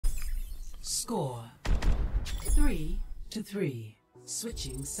Score 3-3.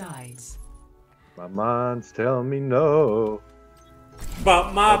 Switching sides. My mind's telling me no.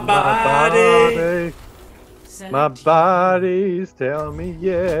 But my body. My body's telling me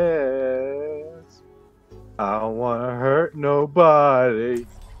yes. I don't want to hurt nobody.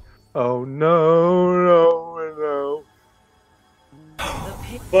 Oh no, no, no.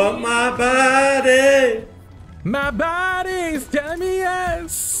 But my body. My body's telling me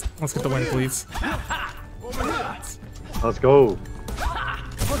yes. Let's get the win, please. Let's go.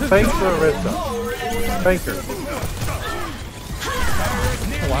 Thanks for Arista. Thank her.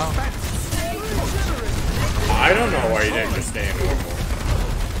 Oh, wow. I don't know why you didn't just stay in normal.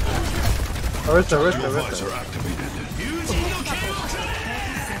 Arista.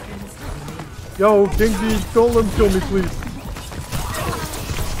 Yo, Genji, don't let him kill me, please.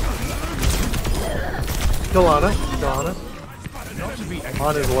 Kill Ana.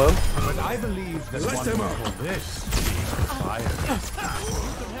 Ana's low. But I believe that one for this fire.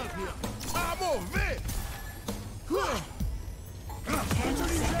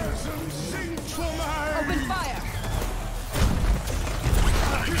 Open fire.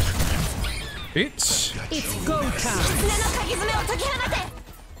 Bitch. It's go time.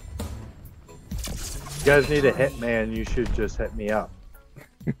 You guys need a hitman, you should just hit me up.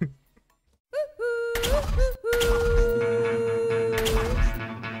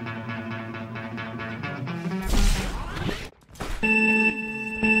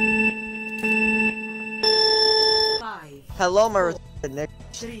 Hello, my Nick.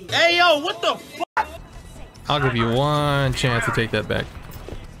 Hey, yo, what the fuck? I'll give you one chance to take that back.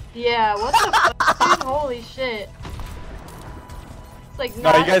 Yeah, what the fuck, dude? Holy shit. It's like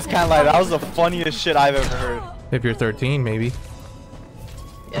no, you guys can't lie. That was the funniest shit I've ever heard. If you're 13, maybe.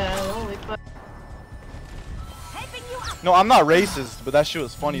 Yeah, holy fuck. No, I'm not racist, but that shit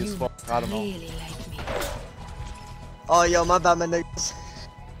was funny as fuck. I don't know. Oh, yo, my bad, my niggas.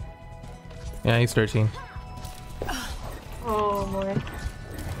 Yeah, he's 13. Oh boy.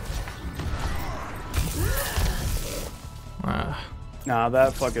 Nah,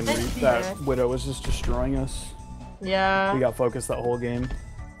 that fucking that Widow was just destroying us. Yeah. We got focused that whole game.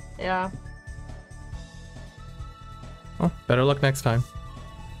 Yeah. Well, better luck next time.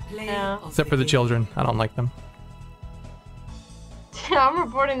 Yeah. Except for the children. I don't like them. I'm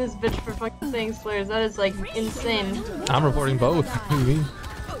reporting this bitch for fucking saying slurs. That is like insane. I'm reporting both. What do you mean?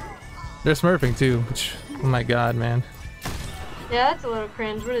 They're smurfing too, which, oh my god, man. Yeah, that's a little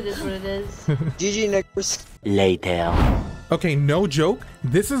cringe, but it is what it is. GG, Nickers. Later. Okay, no joke.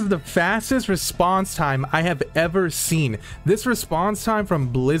 This is the fastest response time I have ever seen. This response time from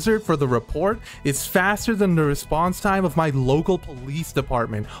Blizzard for the report is faster than the response time of my local police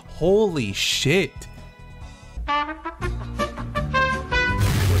department. Holy shit. Fuck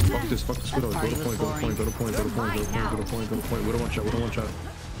this, Widow. Go to point. Widow one shot.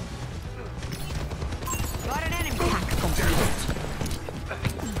 Got an enemy.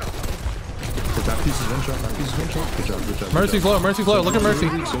 That piece is one shot. Good job. Mercy's low. Look at Mercy.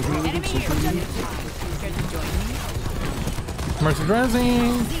 Mercy's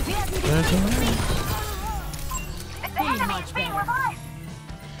resing.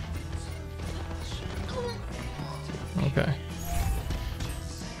 Okay.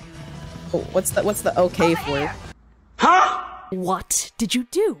 Oh, what's the okay for? Huh? What did you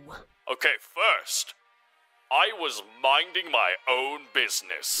do? Okay, first, I was minding my own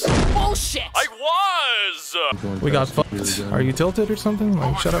business. Bullshit! I was! We got fucked. Are you tilted or something?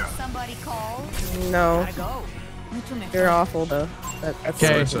 Like, shut up. No. You're awful though.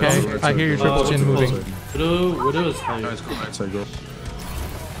 Okay. I hear your triple chin moving. What is Guys, go outside, go.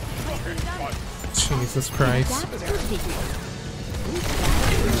 Jesus Christ.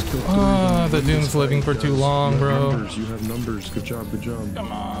 Oh, the Doom's living for too long, bro. You have numbers. Good job.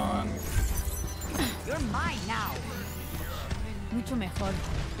 Come on. You're mine now. Mucho mejor.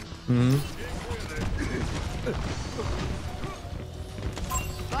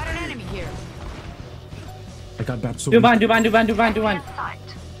 Got an enemy here. I got that so Do one.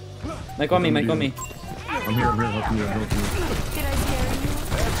 Mike on me. I'm here, helping you.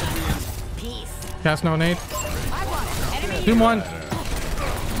 Cast no nade. Doom one.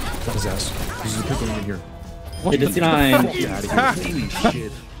 Got his ass. This is a pick on in here. What the nine? Holy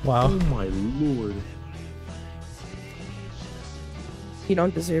shit. Wow. Oh my lord. You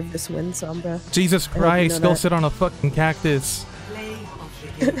don't deserve this win, Sombra. Jesus Christ, go sit on a fucking cactus.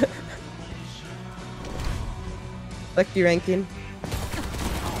 Like your ranking.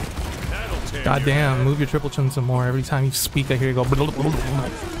 God damn, move your triple chin some more. Every time you speak, I hear you go.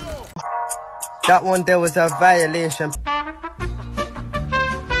 That one there was a violation.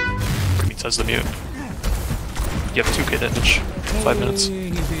 says the mute. You have 2k damage. 5 minutes. Hey,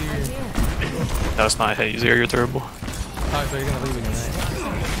 he's here. No, it's not. Hey, he's here. You're terrible. Oh, so you're gonna leave it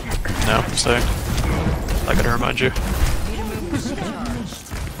tonight? No, I'm staying. I gotta remind you.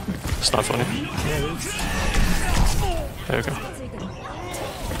 It's not funny. There you go.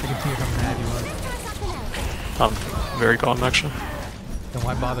 I'm very calm, actually. Then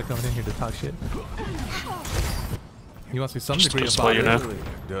why bother coming in here to talk shit? You must be some degree just of let you know. bothered.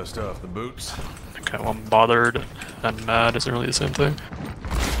 Dust off the boots. Okay, well, I'm bothered and mad isn't really the same thing.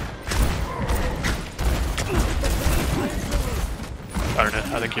 I don't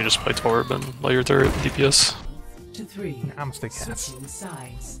know, I think you just play Torb and lay your turret DPS. To 3. I'm gonna stick cats. Switching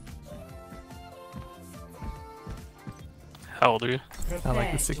sides. How old are you? I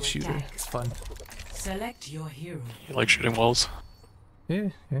like the 6 shooter. It's fun. Select your hero. You like shooting walls? Yeah,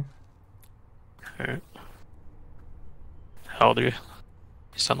 yeah. Alright. How old are you?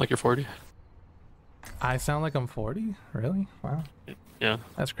 You sound like you're 40. I sound like I'm 40? Really? Wow. Yeah.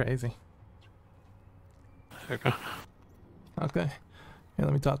 That's crazy. Okay. Okay. Here,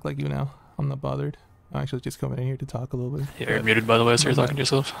 let me talk like you now. I'm not bothered. I'm actually just coming in here to talk a little bit. Yeah, you're muted by the way, so you're talking to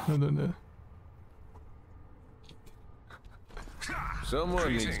yourself. No.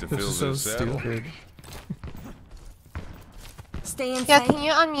 Someone needs to fill This is so this saddle. stupid. Stay inside. Yeah, can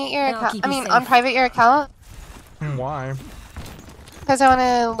you unmute your And I'll account? keep I you mean, safe. unprivate your account? Why? Because I want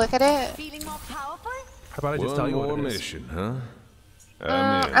to look at it. Feeling more powerful? How about I just tell you what it is? mission, huh?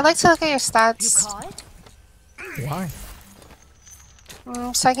 I'd like to look at your stats. Why?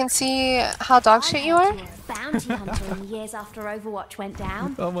 So I can see how dog shit you are. Bounty hunter in the years after Overwatch went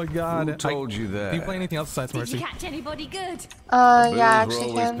down. Oh my god. Who told you that? Do you play anything else besides Did Mercy? you catch anybody good? Yeah, I bills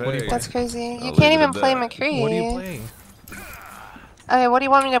actually were always can. paid. That's crazy. You I'll leave can't it even at play that. McCree. What do you play? Okay, what do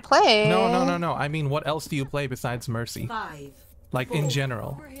you want me to play? No. I mean, what else do you play besides Mercy? 5. Like, in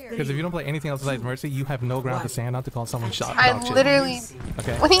general. Because if you don't play anything else besides Mercy, you have no ground to stand on to call someone shot. I dog shit. literally.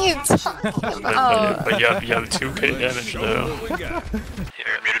 Okay. What are you talking about? But you have 2k damage though.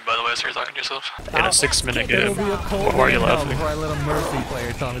 You're muted by the way, so you're talking to yourself. In a 6-minute game. Why are you laughing? Before I let a Mercy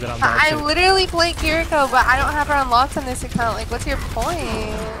player tell me that I'm dog I shit. literally play Kiriko, but I don't have her unlocked on this account. Like, what's your point?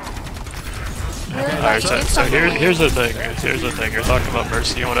 Alright, so here's the thing. Here's the thing. You're talking about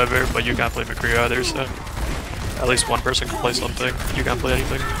Mercy and whatever, but you can't play McCree either, so at least one person can play something. You can't play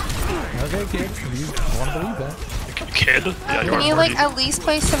anything. Okay, kid. You want to believe that? Kid? Yeah, you are Can you 40. like at least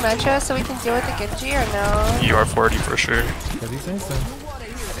play Symmetra so we can deal with the Genji or no? You are 40 for sure. Because you say so.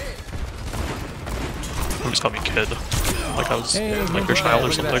 You just call me kid. Like I was Hey, like your child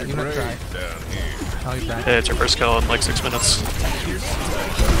or something. You might try. I'll be back. Hey, it's your first kill in like 6 minutes.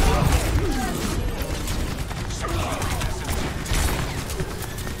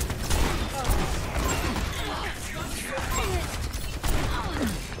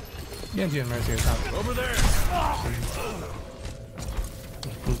 Genji and Mercy are top. Over there.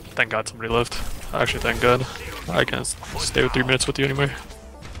 Thank God somebody left. Actually, thank God. I can't stay with 3 minutes with you anymore.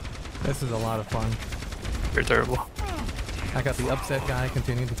 This is a lot of fun. You're terrible. I got the upset guy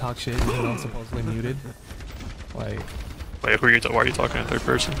continuing to talk shit even though I'm supposedly muted. Like, Wait, who are you? Why are you talking in third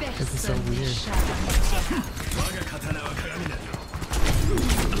person? this is so weird.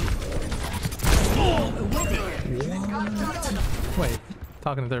 Wait,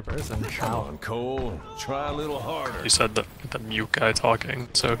 talking in third person? Come on, Cole. Try a little harder. You said the mute guy talking.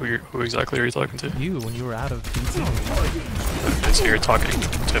 So who exactly are you talking to? You, when you were out of PC. So you're talking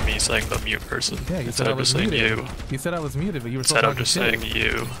to me saying the mute person. Yeah, you instead said I of was just saying muted. you. You said I was muted, but you were still Instead of talking just shit. saying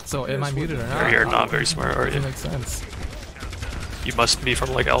you. So am I muted or not? You're not very smart, are you? That makes sense. You must be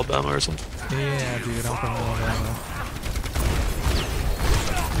from like Alabama or something. Yeah, dude, I'm from Alabama.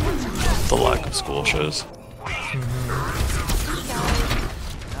 The lack of school shows.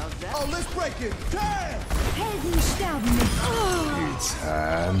 Oh, let's break it. Damn!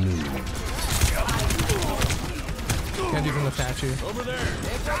 Can't do from the statue. Over there.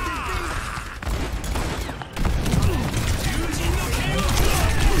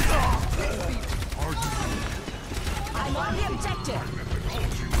 I'm on the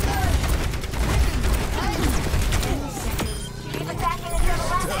objective.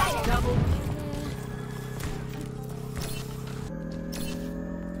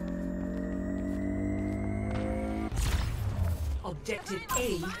 Objective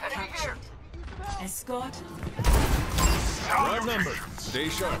A captured. Escort. Right number. Stay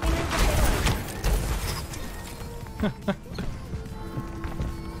sharp.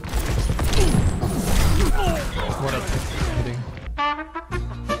 What up?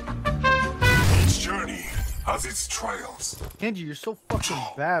 Each journey has its trials. Genji, you're so fucking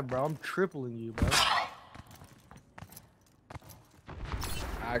bad, bro. I'm tripling you, bro.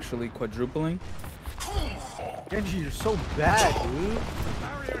 actually quadrupling. Genji, you're so bad, dude.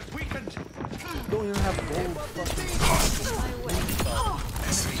 Barriers weakened. You don't even have gold fucking.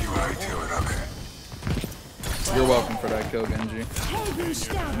 You're welcome for that kill, Genji.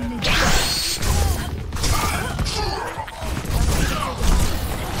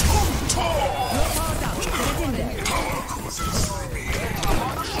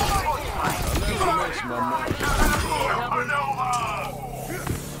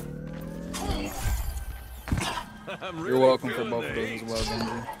 You're welcome for both of those as well,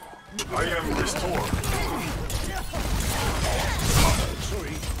 Genji. I am restored.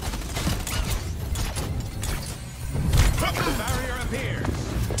 The barrier appears.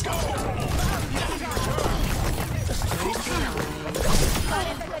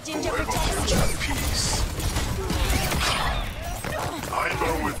 Peace. I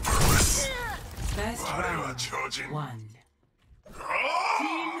go with purpose. First round. Charging. 1.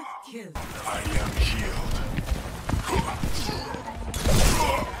 Team kill. I am healed.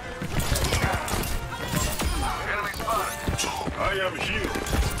 Enemy spotted. I am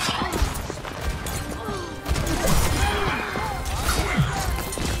healed.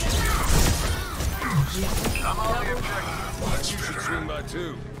 I'm on the objective. Much better. By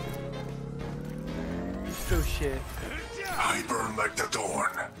 2. So shit. I burn like the dawn.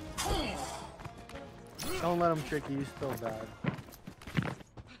 Don't let him trick you. He's still bad.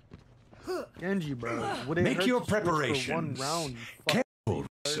 Genji, bro. Would it Make hurt your to switch for preparations. 1 round? Careful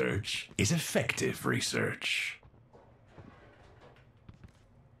research is effective research.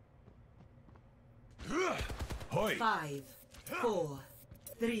 Hoi. 5, 4,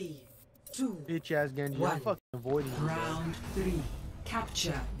 3, 2, Bitch ass Genji. I'm 1. fucking avoiding you, bro. Round 3.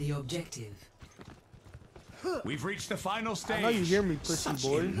 Capture the objective. We've reached the final stage. I know you hear me, pussy Such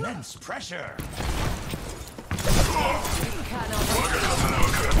boy. immense pressure.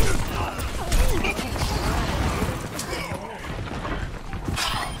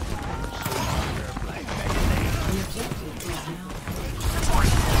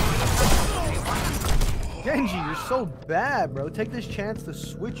 Genji, you're so bad, bro. Take this chance to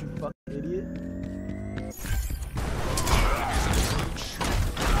switch, you fucking idiot.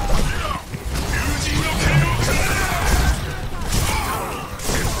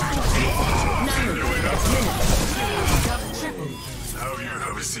 Now you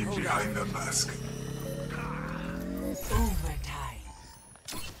have seen behind the mask. Overtime.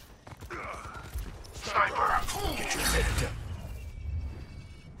 Sniper, get your head.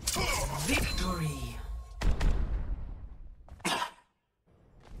 Victory.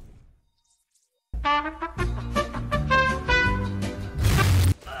 I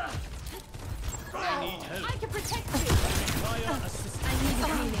can protect you. I need a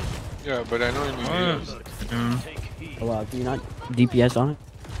healing. Yeah, but I know you need Oh, can you not DPS on it?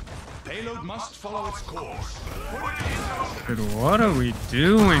 Payload must follow its course. Dude, what are we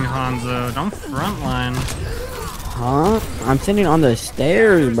doing, Hanzo? Don't frontline. Huh? I'm sitting on the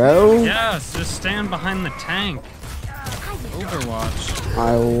stairs, bro. Yes, just stand behind the tank. Overwatch.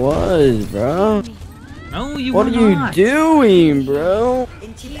 I was, bro. No, you What were are not. you doing, bro? You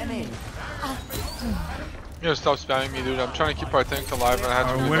gotta stop spamming me, dude. I'm trying to keep our tanks alive and I have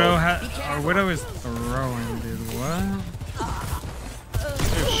to Our widow is throwing, dude. What?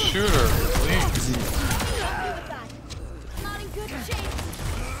 Dude, shoot her, please.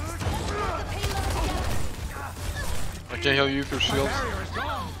 I can't heal you through shields.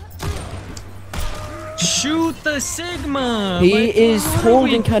 Shoot the Sigma! He Like, is what are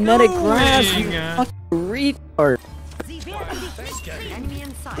holding we kinetic doing? grasp, you fucking retard.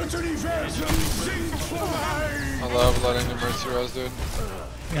 I love letting the mercy res, dude.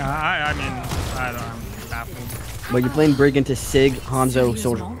 Yeah, I mean, I'm baffled. But you're playing Brig into Sig, Hanzo,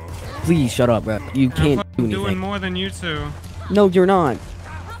 Soldier. Please shut up, bro. You can't do I'm doing anything. more than you two. No, you're not.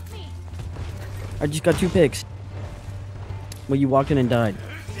 I just got 2 picks. Well, you walked in and died.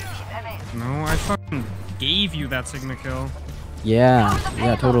 No, I fucking gave you that Sigma kill. Yeah,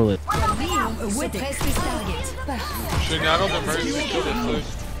 totally. Shooting out of the mercy, shoot it,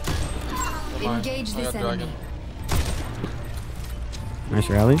 please. Engage this enemy. Nice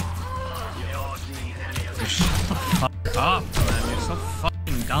rally. Shut the fuck up, man. You're so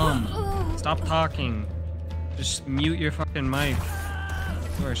fucking dumb. Stop talking. Just mute your fucking mic.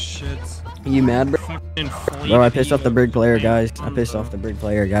 You are shit. You mad, bro? Fucking Bro, I pissed off the Brig player, guys. I pissed off the Brig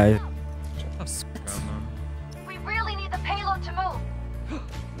player, guys. We really need the payload to move.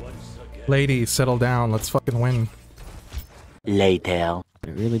 Ladies, settle down. Let's fucking win. Later. It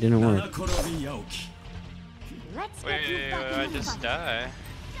really didn't work. Wait, I just die.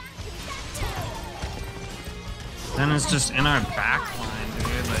 Then it's just in our back line,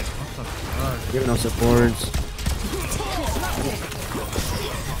 dude. Like, what the fuck? You have no supports.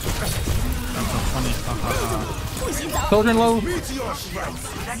 That's so funny. Hahaha. Children low.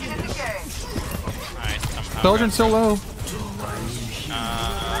 Children so low. I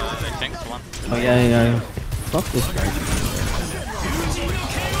think one. Oh yeah. Fuck this guy.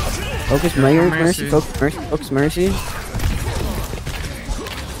 Focus mercy. Focus mercy.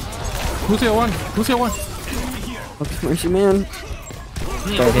 Lucio one. Focus mercy, man.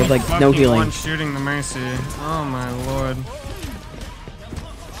 Sorry, they have like no healing. One shooting the mercy. Oh my lord.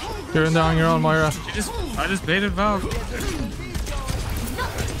 You're in there on your own, Moira. I just baited Valve.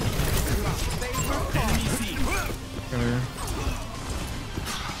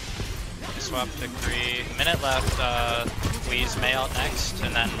 Swap to 3. Minute left. Please May out next,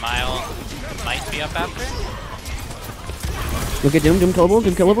 and then Mile might be up after. Look at Doom killable.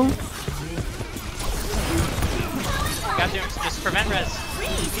 Got Doom. Just prevent res.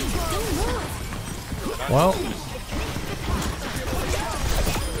 Well.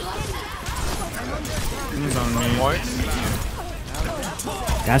 He's on me.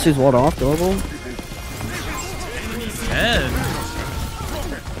 Gas is walled off. Killable. Dead.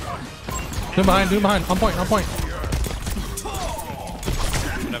 Doom behind. On point.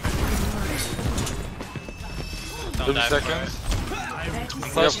 30 seconds.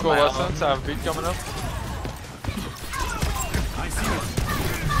 We have coalescence. I have beat coming up.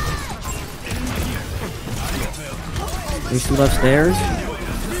 There's two upstairs.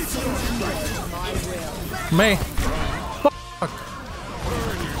 May. Fuck.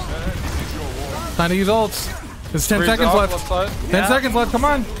 Time to use ults. There's 10 seconds left. 10 seconds left. Come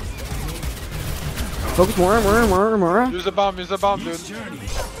on. Focus more. Use the bomb, dude.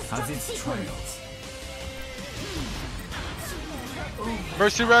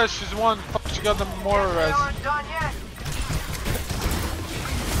 Mercy res, she's one. Fuck, she got the more res.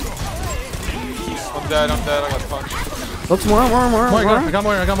 I'm dead, I got punched. Focus more. I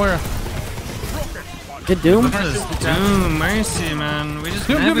got Moira. Get Doom. Doom, mercy, man. We just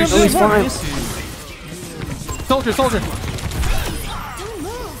never Doom, shoot fine. mercy. Soldier.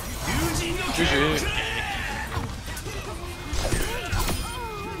 GG.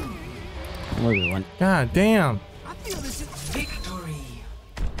 One. God damn. Victory.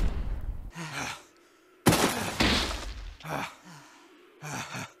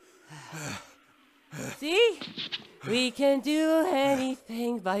 See? We can do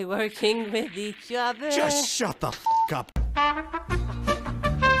anything by working with each other. Just shut the f up.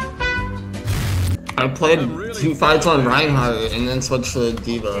 I played 2 fights on Reinhardt and then switched to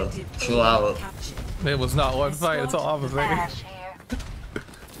D.Va. Chill out. It was not one fight, it's all opposite.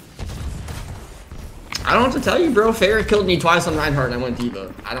 I don't have to tell you, bro. Farrah killed me twice on Reinhardt and I went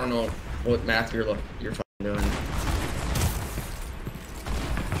D.Va. I don't know what math you're fucking doing.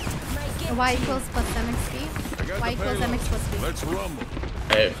 Y equals plus MXP. Y equals MX plus B. Let's rumble.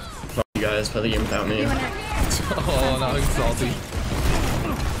 Hey, fuck you guys. Play the game without me. Oh, now he's salty.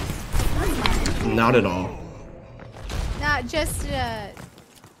 Not at all. Nah, just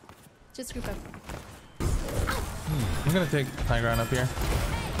group up. I'm gonna take high ground up here.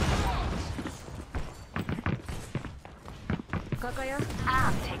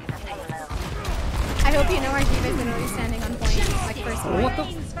 I hope you know our D.Va is literally standing on point, like first point. What the?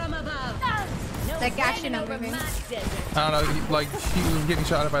 Like actually not moving. I don't know, like he was getting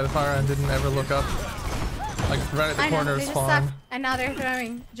shot at by the fire and didn't ever look up. Like right at the corner of they just spawn. suck, and now they're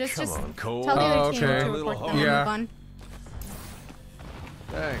throwing. Just Come on, Cole. tell the other team okay. to report them and Yeah. move on.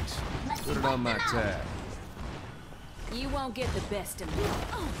 Thanks. Put it on my tab. You won't get the best of me.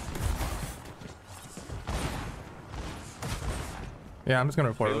 Yeah, I'm just gonna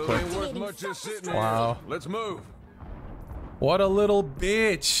report real quick. Ain't worth much just sitting here. Wow. Let's move. What a little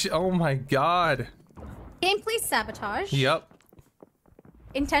bitch. Oh my god. Gameplay sabotage. Yep.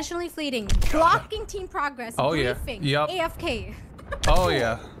 Intentionally fleeting. Blocking team progress. Oh, yeah. Briefing. Yep. AFK. Oh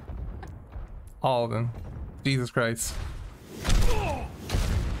yeah. All of them. Jesus Christ.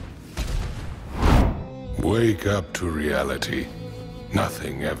 Wake up to reality.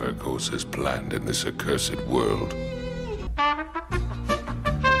 Nothing ever goes as planned in this accursed world.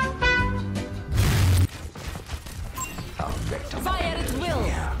 Fire at will.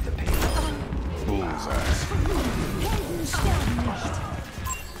 Bullseye.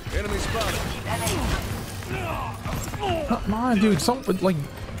 Enemy spotted. Come on, dude. Like,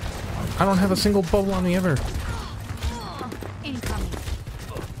 I don't have a single bow on me ever.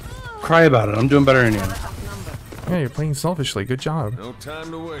 Cry about it. I'm doing better than you. Yeah, you're playing selfishly. Good job. No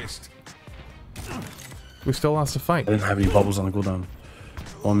time to waste. We still lost the fight. I didn't have any bubbles on the cooldown.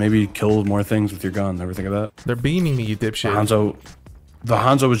 Well, maybe kill more things with your gun. Ever think of that? They're beaming me, you dipshit. Hanzo. The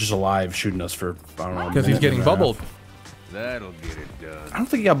Hanzo was just alive shooting us for, I don't know. Because he's getting bubbled. That'll get it done. I don't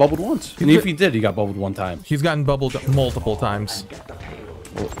think he got bubbled once. And if he did, he got bubbled one time. He's gotten bubbled multiple times.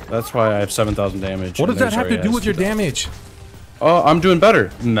 Well, that's why I have 7,000 damage. What does that have to do with your damage? Oh, I'm doing better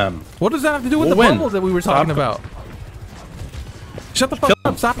than them. What does that have to do with the bubble that we were talking about? Shut the fuck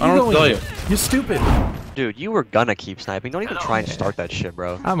up. Stop egoing. You're stupid. Dude, you were gonna keep sniping. Don't even try and start that shit,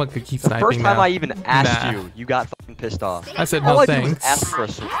 bro. I'm gonna keep sniping. The first time now. I even asked you, you got fucking pissed off. I said all no I did was thanks. ask for a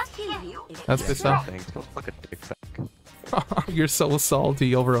That's pissed off. Thanks. Go fuck a dick sack. You're so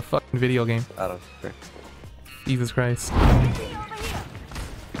salty over a fucking video game. I don't care. Jesus Christ.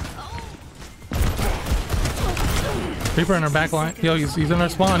 Reaper in our back line. Yo, he's in our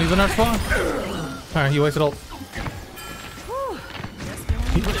spawn. He's in our spawn. Alright, he wasted ult.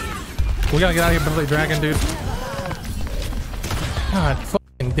 We gotta get out of here and play Dragon, dude. God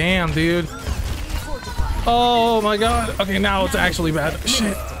fucking damn, dude. Oh my god. Okay, now it's actually bad.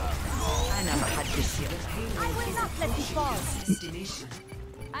 Shit.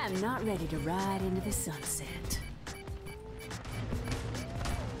 I'm not ready to ride into the sunset.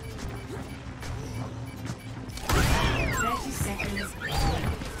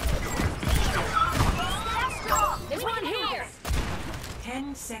 There's one here.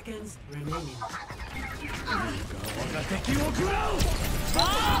 10 seconds remaining.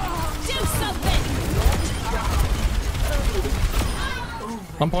 Do something!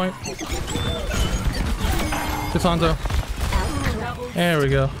 1 point. It's Hanzo. There we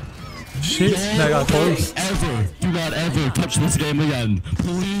go. Shit, that got close. Do not ever touch this game again.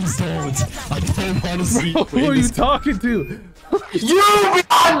 Please don't. I don't want to see. Who are you talking to? You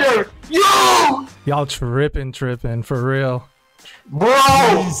under you. Y'all tripping, for real. Bro!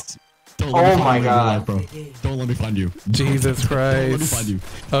 Oh my god, bro! Don't let me find you. Jesus Christ! Don't let me find you.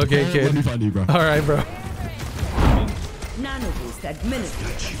 Okay, Don't kid. let me find you, bro. All right, bro. Nanoboost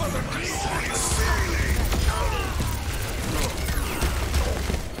administered.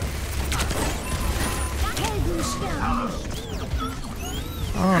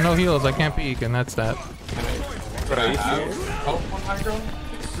 Oh, no heals. I can't peek, and that's that. What are you seeing? Oh, one high ground?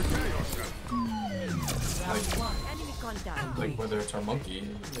 Like whether it's our monkey,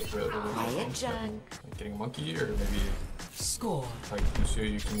 like whether like getting a monkey, or maybe score. Like Lucio,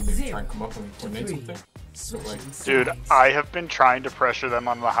 you can maybe try and come up and coordinate something. So, like, dude, I have been trying to pressure them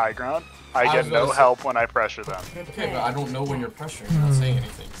on the high ground. I get no help when I pressure them. Okay, but I don't know when you're pressuring. You're not saying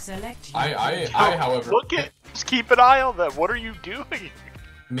anything. I however, look at. Just keep an eye on them. What are you doing?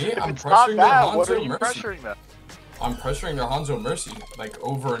 Me, I'm it's not pressuring bad, their what are Hanzo you Mercy. pressuring them? I'm pressuring their Hanzo Mercy, like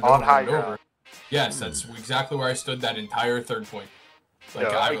over and On over high and ground. over. Yes, that's exactly where I stood that entire third point. Like,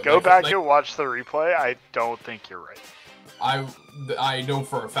 Yo, go back and watch the replay. I don't think you're right. I know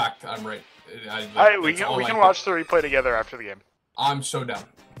for a fact I'm right. We can watch the replay together after the game. I'm so down.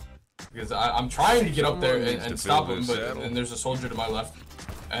 Because I'm trying to get up there and stop him, but and there's a soldier to my left.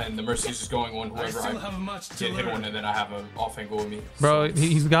 And the Mercy's just going on whoever I get hit on, and then I have an off angle with me. Bro,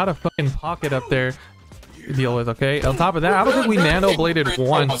 he's got a fucking pocket up there to deal with, okay? On top of that, I don't think we nano-bladed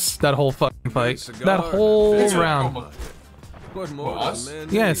once that whole fucking fight. That whole round. What more, man?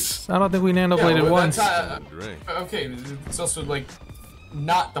 Yes, I don't think we nano-bladed once. Okay, it's also like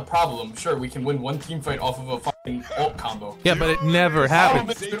not the problem. Sure, we can win one team fight off of a fucking ult combo. Yeah, but it never happened.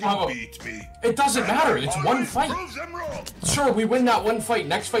 It doesn't matter. It's one fight. Sure, we win that one fight.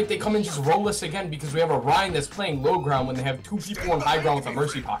 Next fight, they come and just roll us again because we have a Ryan that's playing low ground when they have two people on high ground with a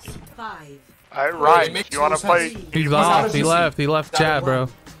Mercy pocket. Alright, Ryan, you want to play? He's off. He left. He left chat, bro.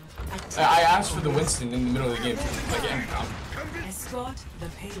 I asked for the Winston in the middle of the game. Like, Escort the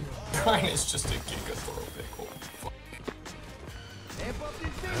payload. Ryan is just a giga throw pick. Holy fuck.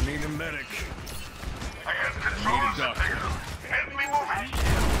 I need a medic. I need a doctor. Help me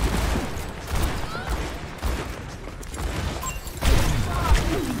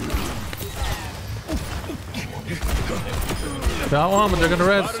Got one, but they're gonna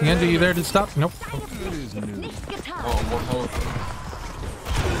res. Genji, you there to stop? Nope. Oh, more health.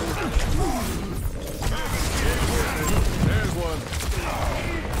 There's one.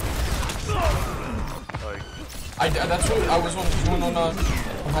 That's what I was doing on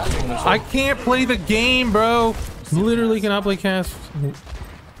I can't play the game, bro. Literally cannot play cast.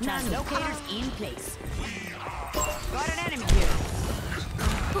 Translocators in place. Got an enemy here.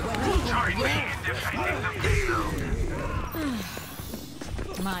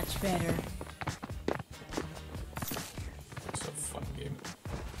 Much better. It's a fun game.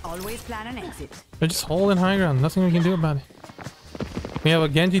 Always plan an exit. They're just holding high ground. Nothing we can do about it. We have a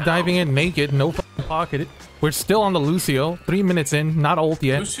Genji diving in naked, no fucking pocket. We're still on the Lucio. 3 minutes in, not ult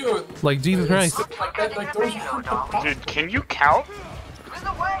yet. Lucio, like Jesus Christ. Dude, can you count?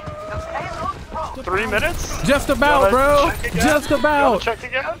 3 minutes? Just about, bro. Just about. Check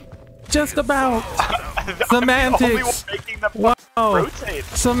again? Just about. Semantics. Wow. Rotate.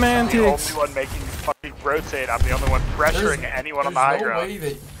 Semantics. I'm the only one making fucking rotate. I'm the only one pressuring anyone on the high ground.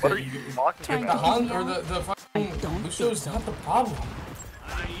 What are you talking about? The fucking Lucio's not the problem.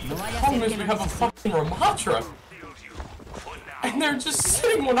 The problem is we have a fucking Ramatra. And they're just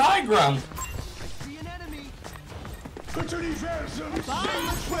sitting on high ground.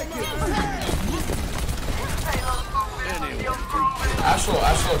 Ashlow.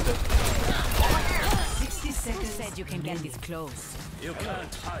 60 seconds. Said you can get this close. You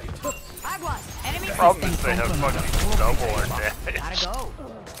can't hide. Enemy The problem is they have fucking double or damage. Gotta go.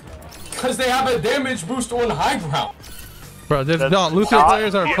 Because they have a damage boost on high ground. Bro, just don't. Lucio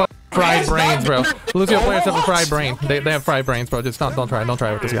players are fucking fried brains, bro. Lucio players have a fried brain. They have fried brains, bro. Just don't try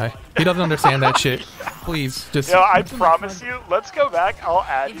with this guy. He doesn't understand that shit. Please, just. Yo, I promise you. Let's go back. I'll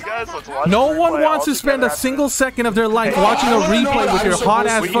add you guys. Let's watch. No one wants to spend a single second of their life watching a replay with your hot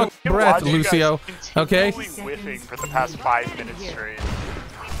ass fucking breath, Lucio. Okay? Whiffing for the past 5 minutes straight.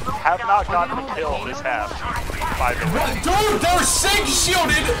 Have not gotten a kill this half. By the way. Dude, they're sig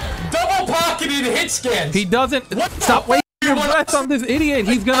shielded, double pocketed hit scans. He doesn't. Stop wasting your breath on this idiot.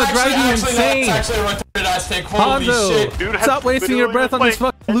 He's gonna drive you insane. Hanzo, stop wasting your breath on this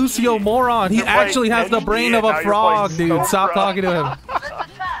fucking Lucio moron. He actually has the brain of a frog, dude. Stop talking to him.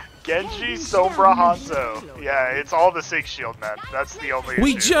 Genji, Sombra, Hanzo. Yeah, it's all the sig shield, man. That's the only issue.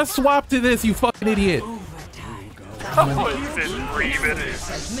 We just swapped to this, you fucking idiot. It's been 3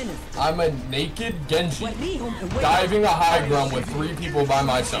 minutes. I'm a naked Genji diving a high ground with 3 people by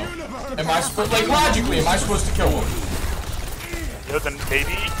myself. Am I supposed, like, logically, am I supposed to kill one? No, then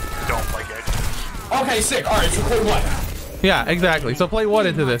maybe you don't play Genji. Okay, sick. Alright, so play what? Yeah, exactly. So play what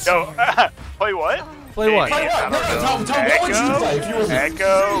into this? No, play what? Play what? Play what? No, tell me what would you play if you were me?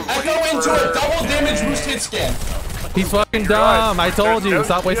 Echo into a double damage boost hit scan. He's fucking dumb. I told you.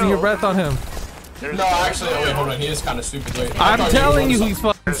 Stop wasting your breath on him. No, actually, wait, hold on. He is kind of stupid. Wait, I'm telling you, he's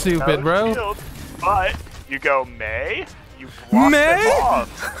fucking stupid, bro. Shield, but you go May, you block them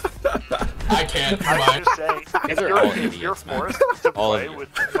off. I can't. I'm just saying, if you're forced to play with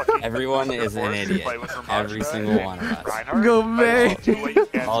fucking everyone is an idiot. Every single one of us. Go May.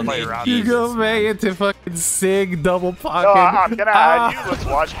 You go May into fucking Sig double pocket. No, I'm gonna add you. Let's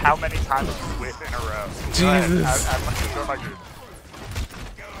watch how many times you whiff in a row. Jesus. Join my group.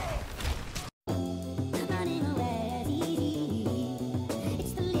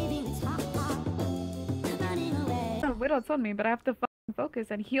 Widow told me, but I have to fucking focus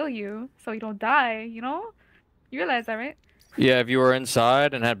and heal you so you don't die, you know? You realize that, right? Yeah, if you were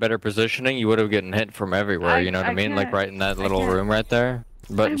inside and had better positioning, you would have gotten hit from everywhere, you know what I mean? Like right in that little room right there.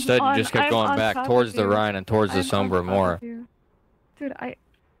 But instead, you just kept going back towards the Rhine and towards the Sombra more. Dude,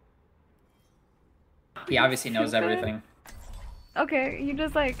 He obviously knows everything. Okay, you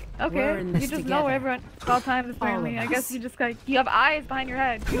just like, okay, you just know where everyone at all times apparently. I guess you just like, you have eyes behind your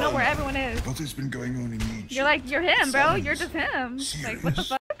head. You know where everyone is. What has been going on in Egypt? You're like, you're him, bro. You're just him. Like, what the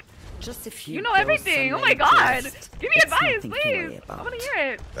fuck? Just a few. You know everything. Oh my god. Give me advice, please. I want to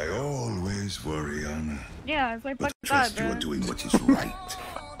hear it. I always worry, Anna. Yeah, it's like But fucking trust god, you bro. are doing what is right.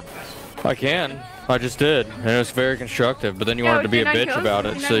 I can. I just did. And it was very constructive, but then you wanted to be a bitch about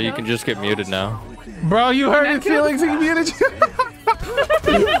it, so you can just get muted now. Bro, you hurt his feelings. He muted you.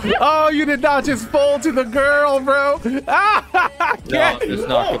 Oh, you did not just fold to the girl, bro. No, I'm just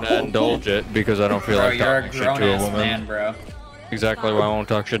not gonna indulge it because I don't feel like talking shit to a woman. Man, bro. Exactly why I won't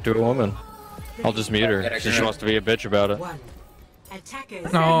talk shit to a woman. I'll just mute her. She just wants to be a bitch about it.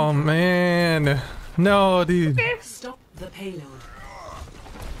 Oh man, no, dude. Stop the payload.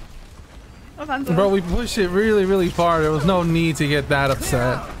 Bro, we pushed it really, really far. There was no need to get that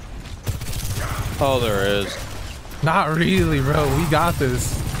upset. Oh, there is. Not really, bro. We got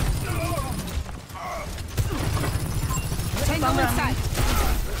this.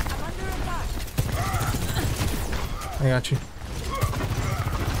 I got you.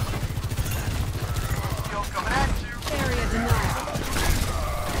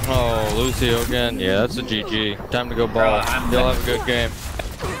 Oh, Lucio again. Yeah, that's a GG. Time to go ball. You'll have a good game.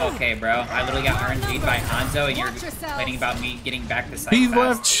 Okay, bro. I literally got RNG'd by Hanzo, and you're complaining about me getting back to site. He's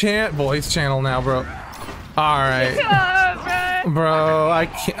left voice channel now, bro. Alright. Bro, I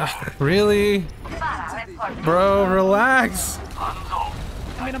can't. Really? Bro, relax.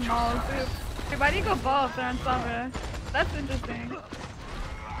 I made a mall, dude. Hey, why do you go both on Sombra? That's interesting.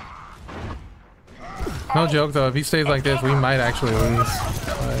 No joke though, if he stays like this, we might actually lose.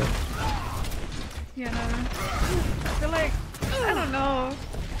 But... Yeah, no. I feel like, I don't know.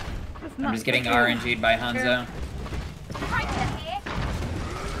 I'm just getting RNG'd by Hanzo.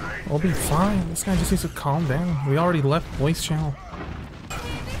 We'll be fine. This guy just needs to calm down. We already left voice channel.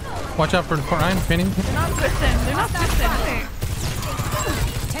 Watch out for Ryan pinning. They're not twisting. They're not twisting. Okay.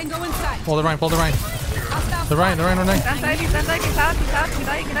 Tango inside. Pull the Ryan. Pull the Ryan. The Ryan. The Ryan. The Ryan. Stand side. Stand side. Get out. Get out. Get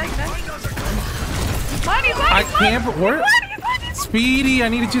out. Get out. Get out. I can't. Where? Speedy, I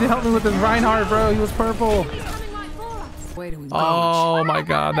needed you to help me with this Reinhardt, bro. He was purple. Oh my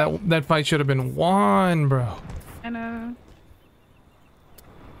god, that fight should have been won, bro. I know.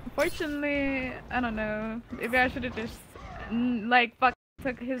 Unfortunately, I don't know. Maybe I should have just like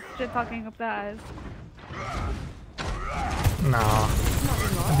took his shit talking up the ass. Nah.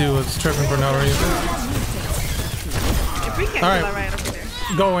 Dude was tripping for no reason. If we can't All kill right. that Ryan over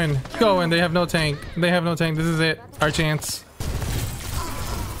there. Go in. Go in. They have no tank. They have no tank. This is it. Our chance.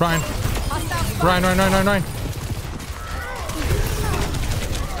 Ryan. Ryan, Ryan, Ryan, Ryan, Ryan.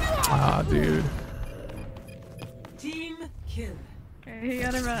 Ah, dude. Team kill. Okay, he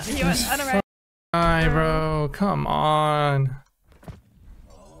got a run. He went on a run. Hi, bro. Come on.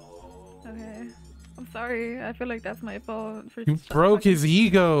 Okay. I'm sorry. I feel like that's my fault. For You broke his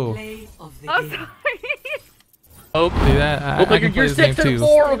ego. I'm sorry. Oh, See that? I can play you're this game 6 and too.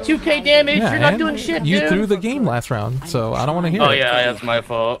 4 with 2k damage. Yeah, you're not and doing shit, you dude. threw the game last round, so I don't want to hear it. Oh yeah, that's my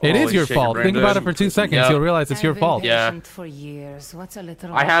fault. It is Holy your shit, fault. you're Think brain about dead. it for 2 seconds. Yep. You'll realize it's your fault. Yeah. For years. What's a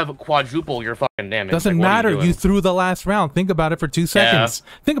little I have quadruple your fucking damage. Doesn't Like, what are matter. doing? You threw the last round. Think about it for 2 seconds.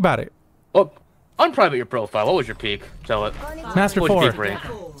 Think about it. Oh, unprivate your profile. What was your peak? Tell it. Master What was your 4. peak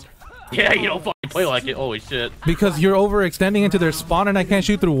rank? Yeah, you don't fucking play like it. Holy shit. Because you're overextending into their spawn and I can't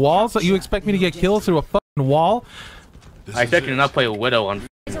shoot through walls. So you expect me to get kills through a fucking wall? I expect you to not play a Widow on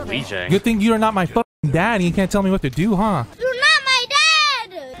Lijiang. Good thing you're not my fucking dad and you can't tell me what to do, huh? You're not my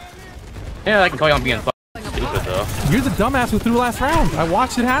dad! Yeah, I can call you on being fucking stupid though. You're the dumbass who threw last round. I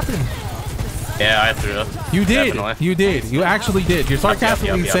watched it happen. Yeah, I threw. You did. Definitely. You did. You actually did. You're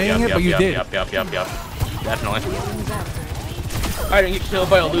sarcastically saying it, but you did. Yep. Definitely. I didn't get killed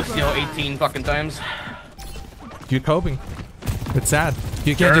by a Lucio 18 fucking times. You're coping. It's sad.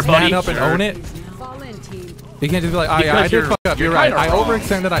 You can't just man up and own it. You can't just be like, oh yeah, I did fuck up. You're right. I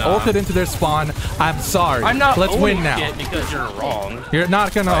overextended. I ulted into their spawn. I'm sorry. I'm not Let's win owning now. it because you're wrong. You're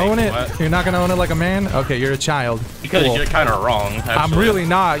not gonna own it? What? You're not gonna own it like a man? Okay, you're a child. Because Cool. you're kind of wrong. I'm Actually. really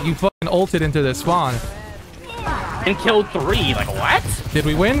not. You fucking ulted into their spawn. And killed 3. Like what? Did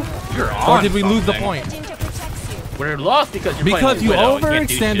we win? You're on Or did we lose the something. point? We're lost because you're Because playing you Widow and can't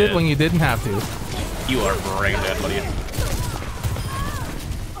do overextended shit. when you didn't have to. You are brain dead, buddy.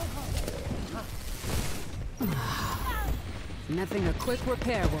 Nothing a quick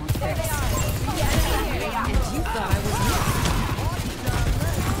repair won't fix. And you thought I was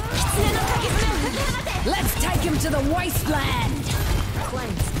new. Let's take him to the wasteland.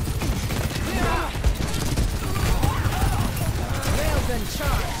 Railgun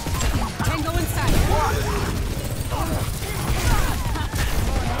charge. Tango inside.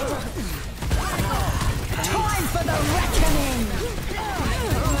 Time for the reckoning.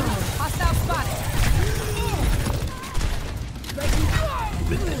 Hostile spotted.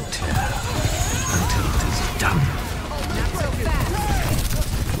 Until it is done. Not so fast.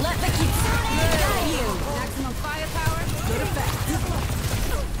 Let the keep you. Maximum firepower. Good effect.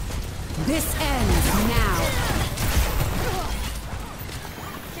 This ends now.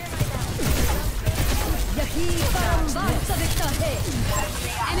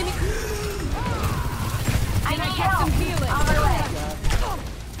 Enemy. Can I get some healing?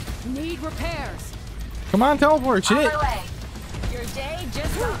 Need repairs. Come on, teleport, shit. Your day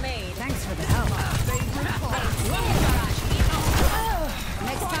just got made. Thanks for the help.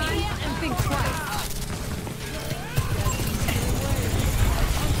 Next time, and think twice.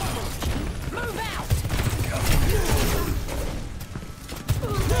 Move out.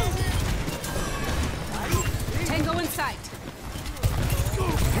 Tango in sight.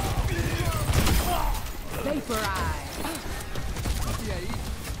 Vaporize.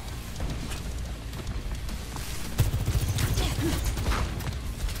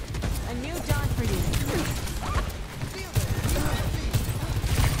 A new dawn for you.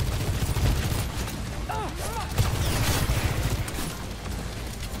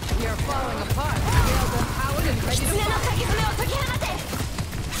 We are falling apart. Railgun powered and ready to fire.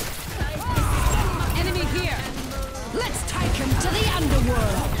 Enemy here. Let's take him to the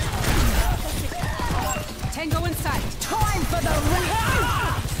underworld. Tango in sight. Time for the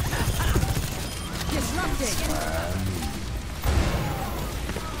wreck. Disrupting.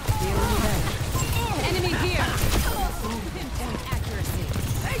 Enemy here. Pinpoint accuracy.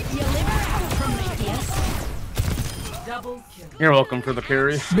 You live out, Prometheus. Double kill. You're welcome for the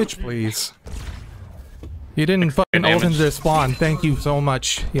carry. Bitch, please. You didn't fucking ult into their spawn. Thank you so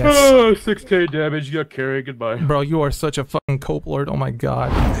much. Yes. Oh, 6k damage. You got carry. Goodbye. Bro, you are such a fucking cope lord. Oh my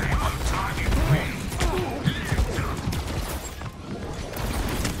god.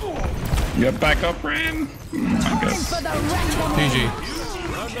 Get back up, Ran. GG.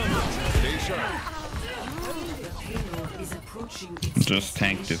 Just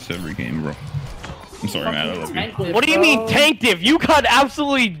tank this every game, bro. I'm sorry, man. I love you. What do you mean tank div? You got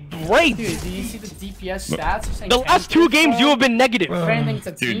absolutely raped. Dude, do you see the DPS stats? The last 2 games you have been negative.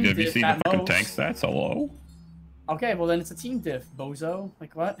 Dude, have you seen the fucking tank stats? Hello? Okay, well then it's a team diff, bozo.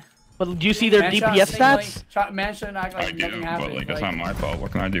 Like what? But do you see their DPS stats? Man should act like nothing happened. But like, that's not my fault.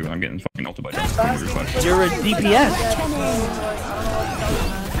 What can I do? I'm getting fucking ulted by that. You're a DPS.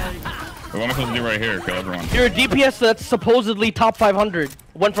 What am I supposed to do right here? Kill everyone. You're a DPS that's supposedly top 500.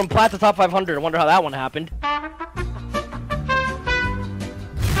 Went from plat to top 500. I wonder how that one happened.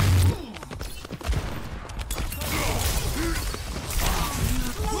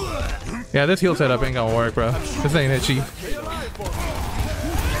 Yeah, this heal setup ain't gonna work, bro. This ain't it, Chief.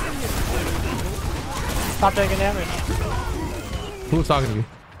 Stop taking damage. Who's talking to you?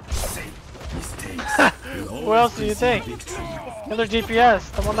 Who else do you think? The other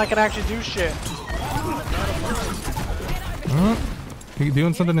DPS, the one that can actually do shit. You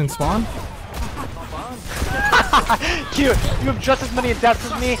doing something in spawn? You have just as many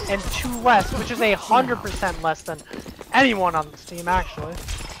deaths as me and 2 less, which is 100% less than anyone on this team, actually.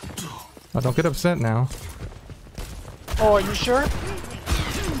 Oh, don't get upset now. Oh, are you sure?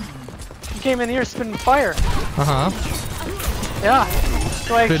 You came in here spitting fire. Uh-huh. Yeah.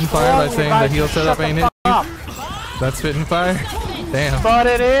 So Spitting fire by saying the heal setup ain't it? That's spitting fire? Damn. But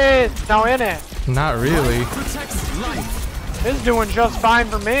it is! Now in it. Not really. It's doing just fine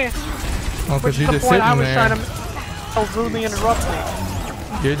for me. Well, because you're just sitting I was there. trying to rudely interrupt me.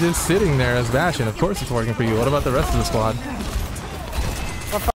 You're just sitting there as Bastion. Of course it's working for you. What about the rest of the squad?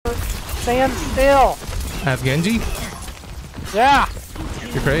 Stand still. As Genji? Yeah.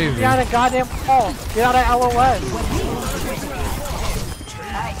 You're crazy. Get out of goddamn wall. Get out of LOS.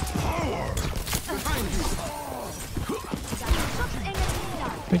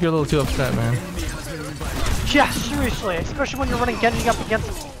 I think you're a little too upset, man. Yeah, seriously. Especially when you're running Genji up against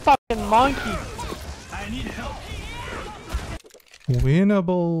a fucking monkey. I need help.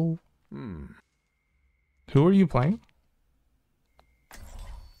 Winnable. Who are you playing?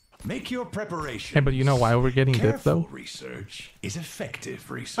 Make your preparation. Hey, but you know why we're getting dipped though? Research is effective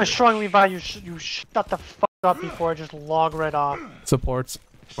research. I strongly advise you shut the fuck up before I just log right off. Supports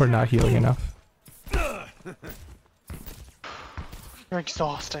or not healing enough. You're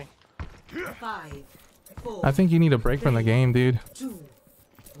exhausting. 5, 4, I think you need a break from the game, dude. 2,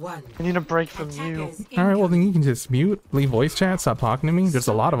 1. I need a break from you. Alright, well then you can just mute, leave voice chat, stop talking to me. There's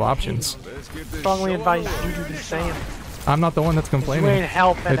a lot of options. Strongly advise you do the same. I'm not the one that's complaining. You ain't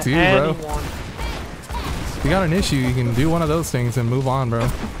helping it's you, anyone. bro. If you got an issue, you can do one of those things and move on, bro.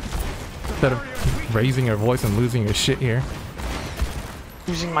 Instead of raising your voice and losing your shit here.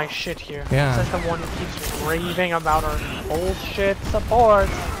 Losing my shit here. Yeah. Says the one who keeps raving about our bullshit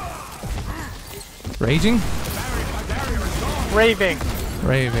supports. Raging? Raving.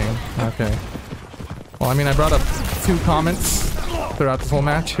 Raving. Okay. Well, I mean, I brought up 2 comments throughout this whole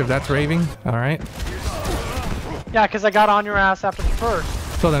match. If that's raving, alright. Yeah, because I got on your ass after the first.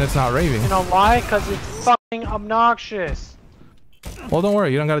 So then it's not raving. You know why? Because it's fucking obnoxious. Well, don't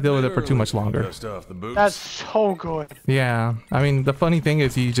worry. You don't got to deal with it for too much longer. That's so good. Yeah. I mean, the funny thing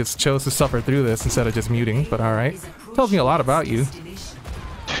is you just chose to suffer through this instead of just muting, but alright. Tells me a lot about you.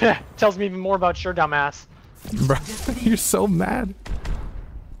 Tells me even more about your dumb ass. Bro, you're so mad.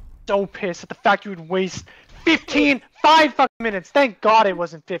 So pissed at the fact you would waste 5 fucking minutes. Thank God it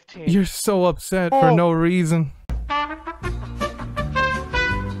wasn't 15. You're so upset for no reason.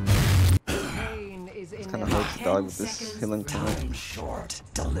 It's kind of hard to die with this healing time. Short.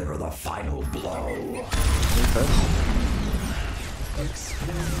 Deliver the final blow.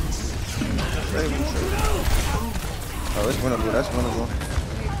 Oh, it's winnable. That's winnable.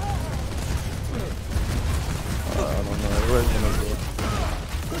 I don't know. Where's winnable?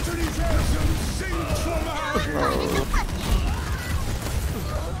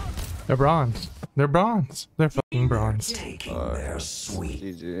 They're bronze. They're bronze. They're fucking bronze. Their sweet.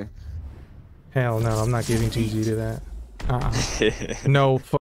 GG. Hell no, I'm not giving GG to that. No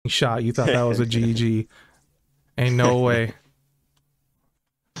fucking shot. You thought that was a GG. Ain't no way.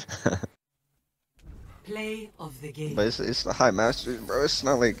 Play of the game. But it's the high masters, bro. It's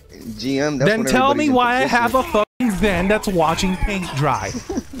not like GM. That's Then when tell me everybody's in why I position. have a fucking Zen that's watching paint dry.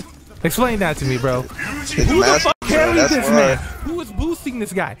 Explain that to me, bro. Who the fuck carries this man? Who is boosting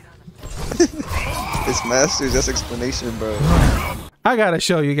this guy? It's Masters, that's explanation, bro. I gotta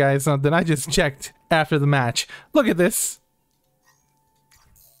show you guys something. I just checked after the match. Look at this.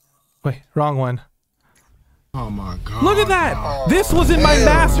 Wait, wrong one. Oh my god. Look at that! This was in my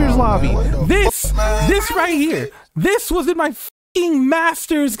Masters lobby. This right here. This was in my fucking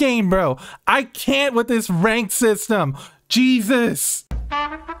Masters game, bro. I can't with this ranked system. Jesus.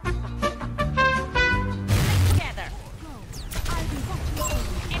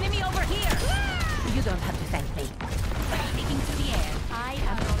 Enemy over here. You don't have to thank me. Taking to the air. I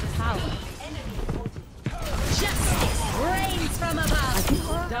am power. Justice reigns from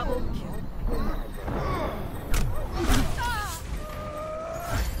above. Double kill.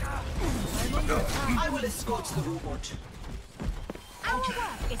 I will escort the robot. Our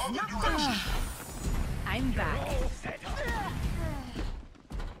work is not finished. I'm back.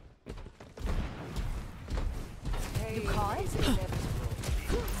 You call it? I see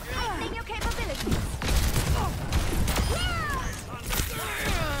your capabilities.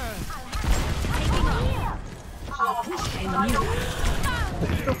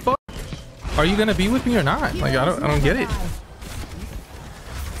 What the fuck? Are you gonna be with me or not? Like I don't get it.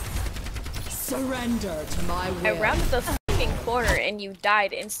 Surrender to my will. I rounded the fucking corner and you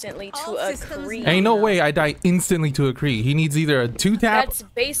died instantly to a Kree. Ain't no way I die instantly to a Kree. He needs either a 2-tap. That's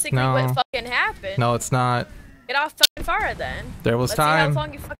basically what fucking happened. No, it's not. Get off fucking far then. There was Let's time. see how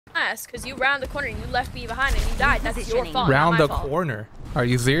long you fucking last, because you round the corner and you left me behind and you died. That's your fault. Round the not my fault. corner. Are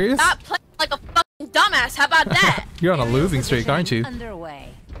you serious? Stop playing like a fucking dumbass. How about that? You're on a losing streak, aren't you? Underway.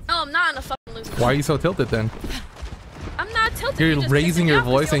 No, I'm not on a fucking losing streak. Why are you so tilted then? I'm not tilted. You're just raising pissing your me off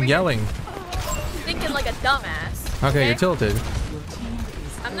 'cause voice you're and over yelling. here Thinking like a dumbass. Okay, you're tilted.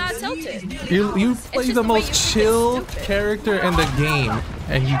 I'm not tilted. You It's play just the way most you think chill it's stupid. character in the game,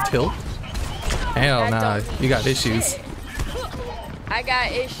 and you tilt? Hell I nah, don't mean you got shit. issues. I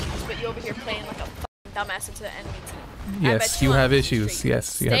got issues, but you over here playing like a fucking dumbass into the enemy team. Yes, you have issues.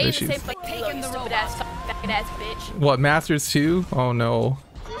 Yes, you have Stay in the issues. same fucking elo, you stupid ass fucking faggot ass bitch. What, Masters 2? Oh no.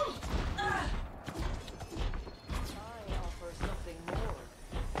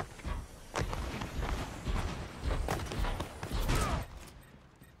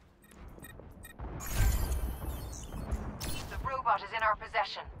 The robot is in our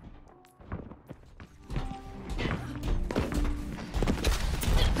possession.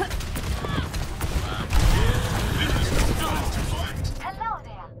 Hello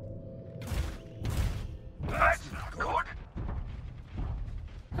there. That's not good.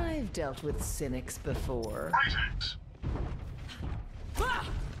 I've dealt with cynics before. Greetings.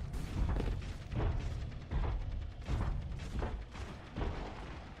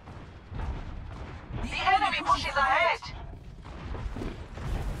 The enemy pushes ahead.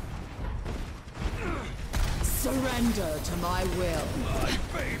 Surrender to my will.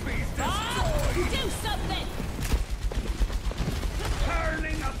 Do something.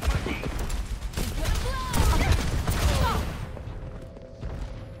 Turning up my heat.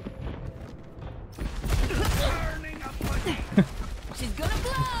 Turning up my heat. She's gonna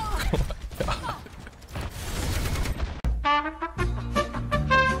blow.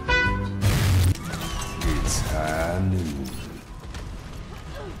 It's high noon.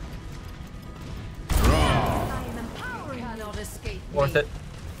 Worth it.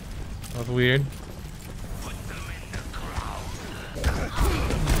 That was weird.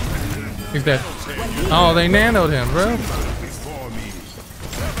 He's dead. Oh, they nanoed him, bro.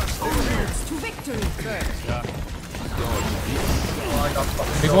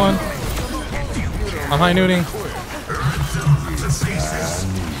 He's one. I'm high nooning.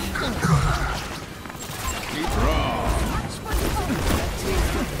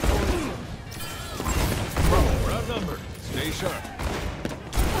 Stay sharp.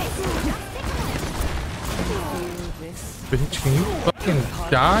 Bitch, can you fucking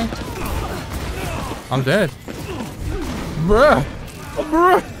die? I'm dead. Bruh.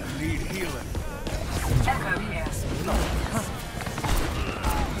 Bruh.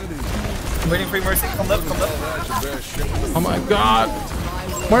 I'm waiting for you, Mercy. Come left, come left. Oh my god.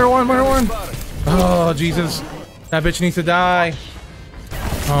 Where one, where one? Oh, Jesus. That bitch needs to die.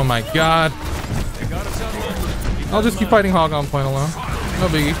 Oh my god. I'll just keep fighting Hog on point alone. No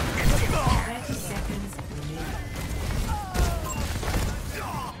biggie.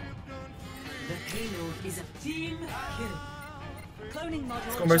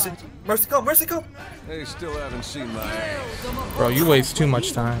 Go, Mercy. Mercy, go. Mercy, go. They still haven't seen my ass. Bro, you waste too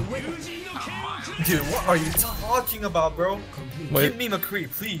much time. Dude, what are you talking about, bro? Wait. Give me McCree,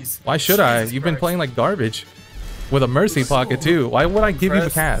 please. Why should I? You've been playing like garbage. With a mercy pocket too. Why would I give you the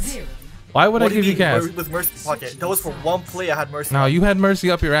pass? Why would I What do give you mean, gas? With Mercy pocket. That was for one play I had Mercy. No, you had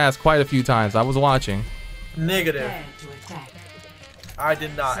Mercy up your ass quite a few times. I was watching. Negative. I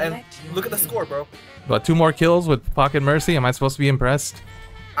did not. And look at the score, bro. What, 2 more kills with Pocket Mercy? Am I supposed to be impressed?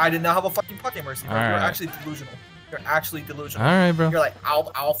 I did not have a fucking pocket Mercy, bro. All You're right. actually delusional. You're actually delusional. All right, bro. You're like,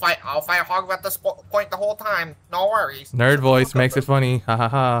 I'll fight Hog at this point the whole time. No worries. Nerd voice makes it funny. Ha ha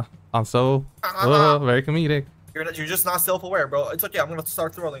ha. I'm so very comedic. You're just not self-aware, bro. It's okay. I'm gonna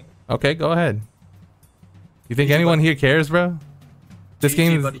start throwing. Okay, go ahead. You think anyone here cares, bro? This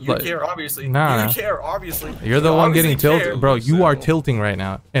game is You care, obviously. Nah. You care, obviously. You're the one getting tilted, bro. You are tilting right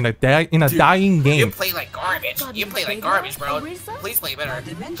now in a dying game. You play like garbage. You play like garbage, bro. Please play better.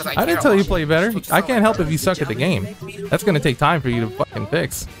 I didn't tell you play better. I can't help if you suck at the game. That's gonna take time for you to fucking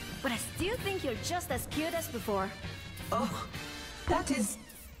fix. But I still think you're just as cute as before. Oh, that is.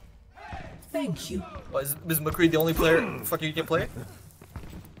 Thank you. Is McCree the only player fucking you can play?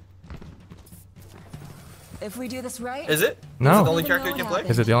 If we do this right, Is it? No. Is it the only character you can play?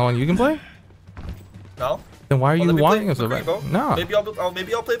 Is it the only one you can play? No. Then why are Well, you let me wanting play him so McCree, bad? bro. No,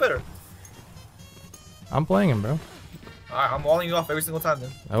 Maybe I'll play better. I'm playing him, bro. Alright, I'm walling you off every single time then.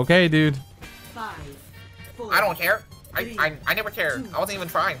 Okay, dude. I don't care. I never cared. I wasn't even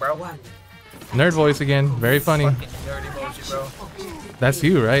trying, bro. Nerd voice again. Very funny. Fucking nerd emoji, bro. That's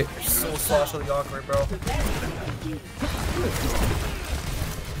you, right? You're so socially awkward, bro.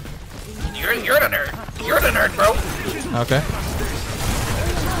 You're the nerd. You're the nerd, bro. Okay.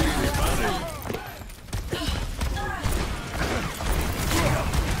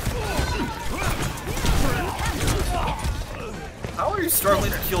 How are you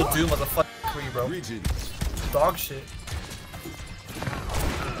struggling to kill Doom as a fucking tree, bro? Dog shit.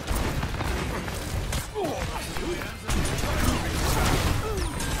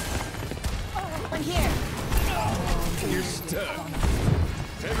 One here. You're stuck.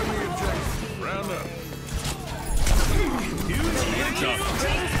 Taking the objective. Round up.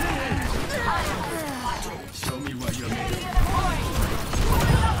 Show me what you're made of.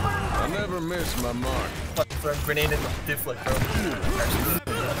 I'll never miss my mark. Fucking grenade in the deflect, bro.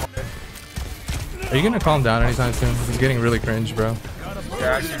 Are you gonna calm down anytime soon? This is getting really cringe, bro. You're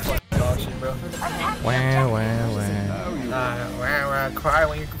actually fucking dog shit, bro. Cry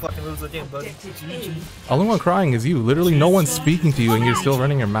when you fucking lose the game, buddy. GG. Only one crying is you. Literally, no one's speaking to you, and you're still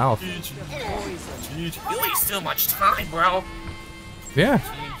running your mouth. You waste too much time, bro. Yeah.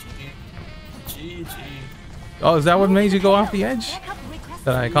 GG. Oh, is that what made you go off the edge?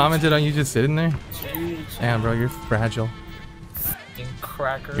 That I commented on you just sitting there? Damn, bro, you're fragile.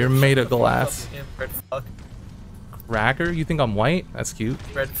 Cracker. You're made of glass. Red fuck. Cracker? You think I'm white? That's cute.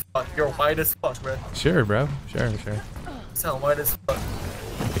 Red fuck. You're white as fuck, bro. Sure, bro. Sure. You sound white as fuck.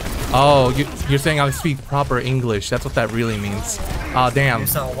 Oh, you're saying I speak proper English. That's what that really means. Oh, damn. You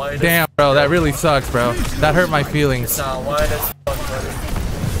sound white Damn, bro. That really sucks, bro. That hurt my You feelings. sound white as fuck, buddy.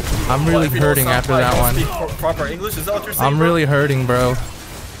 I'm really hurting after that one. Speak proper English? Is that what you're saying? I'm really hurting, bro. Is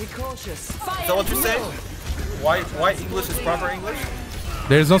that what you're saying? White English is proper English?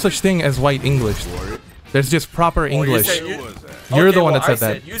 There's no such thing as white English. There's just proper English. You're the one that said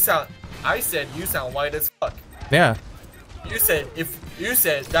that. I said you sound white as fuck. Yeah. You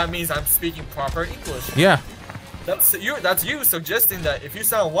said that means I'm speaking proper English. Yeah. That's you suggesting that if you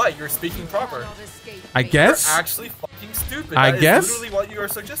sound white, you're speaking proper. I guess. You're actually fucking stupid. I That guess. is literally what you are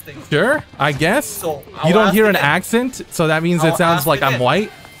suggesting. Sure. I guess. So You don't ask hear an again. accent, so that means it I'll sounds ask like I'm again.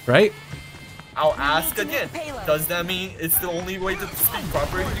 white, right? I'll ask again. Does that mean it's the only way to speak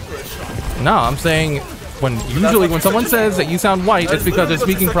proper English? No, I'm saying usually when someone says that you sound white, it's because they're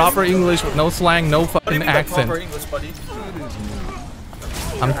speaking proper English with no slang, no fucking accent. Proper English, buddy.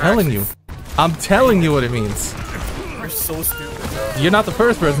 I'm telling you. I'm telling you what it means. You're so stupid, bro. You're not the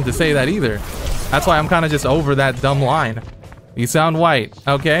first person to say that either. That's why I'm kind of just over that dumb line. You sound white,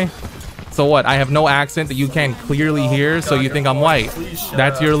 okay? So what? I have no accent that you can't clearly hear, so you think I'm white.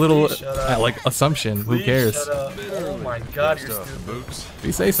 That's your little like assumption. Who cares? Oh my god, you're stupid.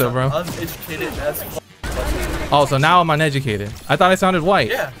 You say so, bro. Uneducated as fuck. Oh, so now I'm uneducated. I thought I sounded white.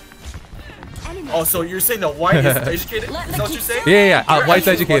 Yeah. Oh, so you're saying that white is educated? Is that what you're saying? Yeah. White's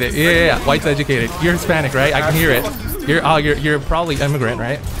educated. Yeah. White's educated. You're Hispanic, right? I can hear it. You're probably immigrant,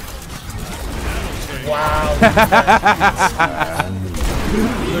 right? Wow.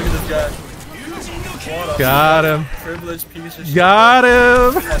 Look at this guy. What a Got him. Privileged piece of shit. Got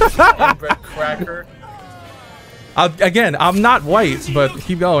him. Inbred cracker. Again, I'm not white, but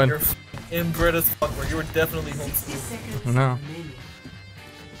keep going. You're inbred as fuck, bro. You were definitely homeschooled. No.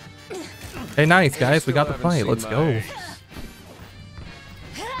 Hey, nice guys. We got the fight. Let's go.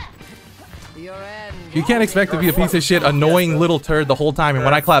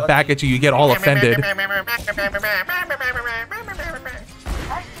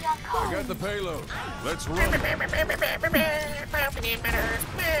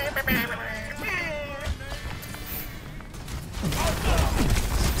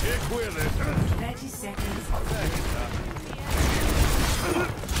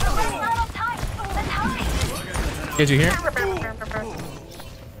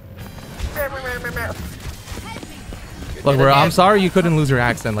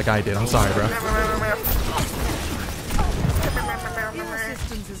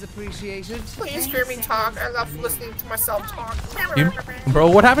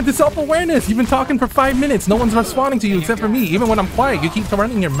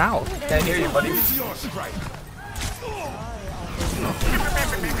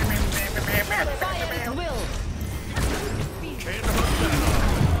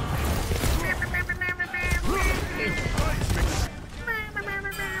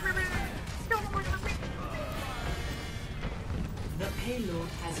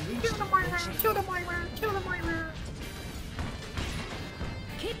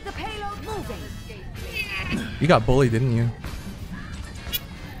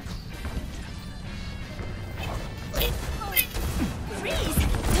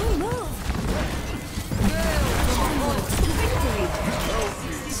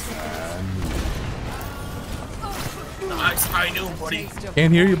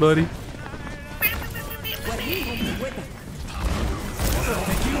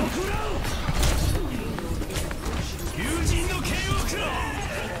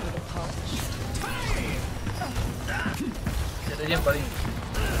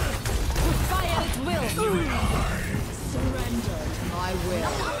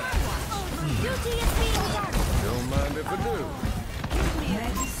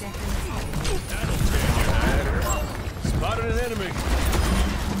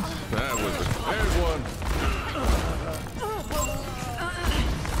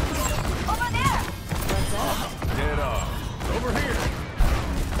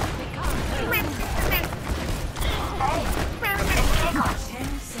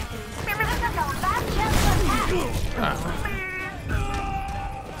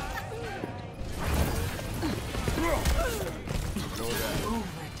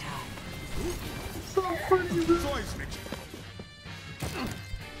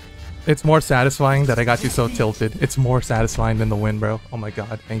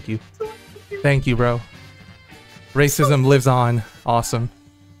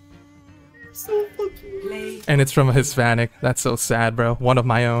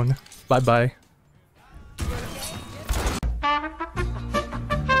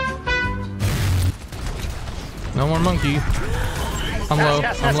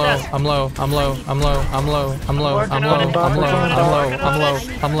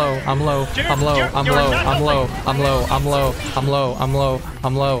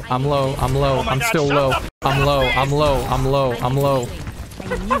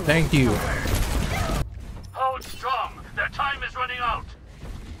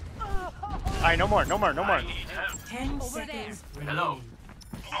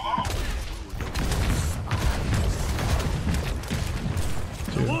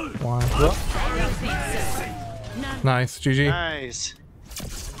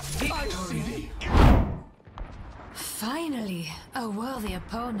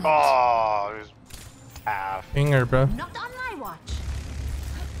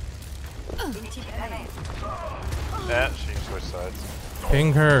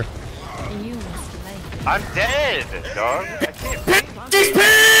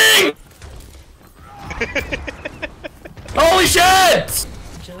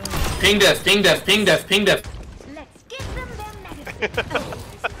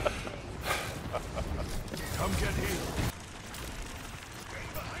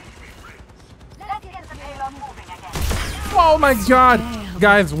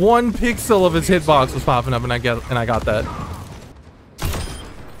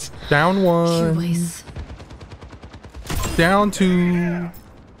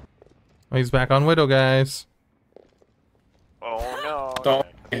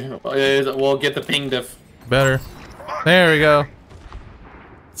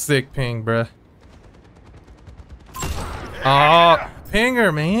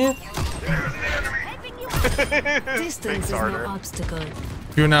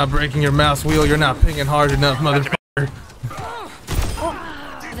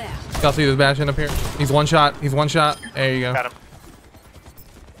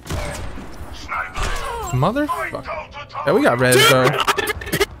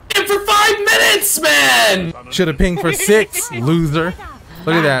 man! Should have pinged for 6, loser.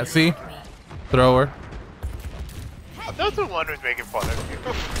 Look at that, see? Thrower. That's the one who's making fun of you.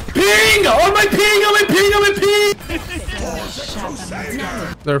 Ping! On my ping! On my ping! On my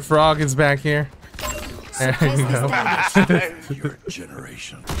ping! Their frog is back here. There you go. Your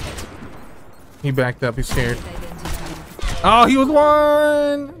generation. He backed up, he's scared. Oh, he was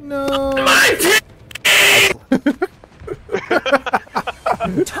 1! No.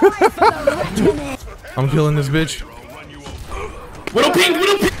 I'm killing this bitch. Widow ping!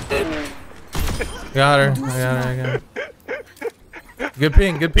 Widow ping! Got her. I got her. Good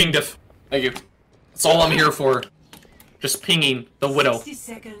ping, good ping. Ping diff. Thank you. That's all I'm here for. Just pinging the widow. 60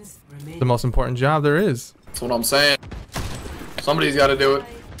 seconds remaining. The most important job there is. That's what I'm saying. Somebody's got to do it.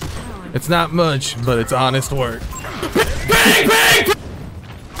 It's not much, but it's honest work. Bang! Bang!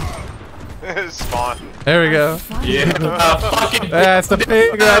 Spawn. There we go. Yeah. Fucking That's the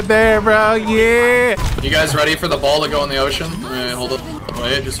ping right there, bro. Yeah. You guys ready for the ball to go in the ocean? Alright, hold up.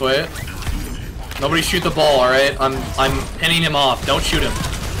 Wait, just wait. Nobody shoot the ball, alright? I'm pinning him off. Don't shoot him.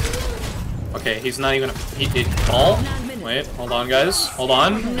 Okay, he's not even ball? Wait, hold on guys. Hold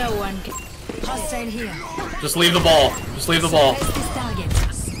on. No one can. Hostile here. Just leave the ball. Just leave the ball.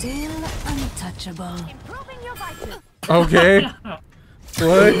 Still untouchable. Okay.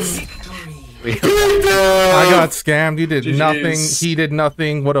 What? I got scammed. You did nothing. He did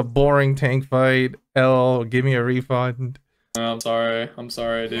nothing. What a boring tank fight. L, give me a refund. I'm sorry. I'm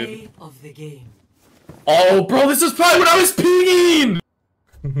sorry, dude. Play of the game. Oh, bro, this is probably when I was pinging!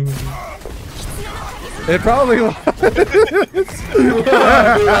 It probably was. Dude,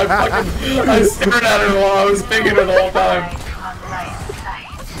 I stared at her while I was pinging her the whole time.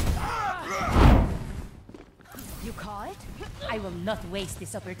 You caught it? I will not waste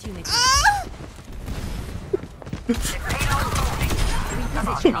this opportunity.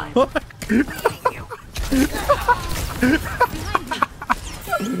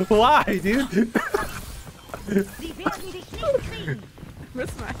 Why, dude?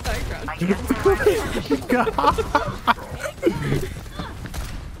 Where's my background?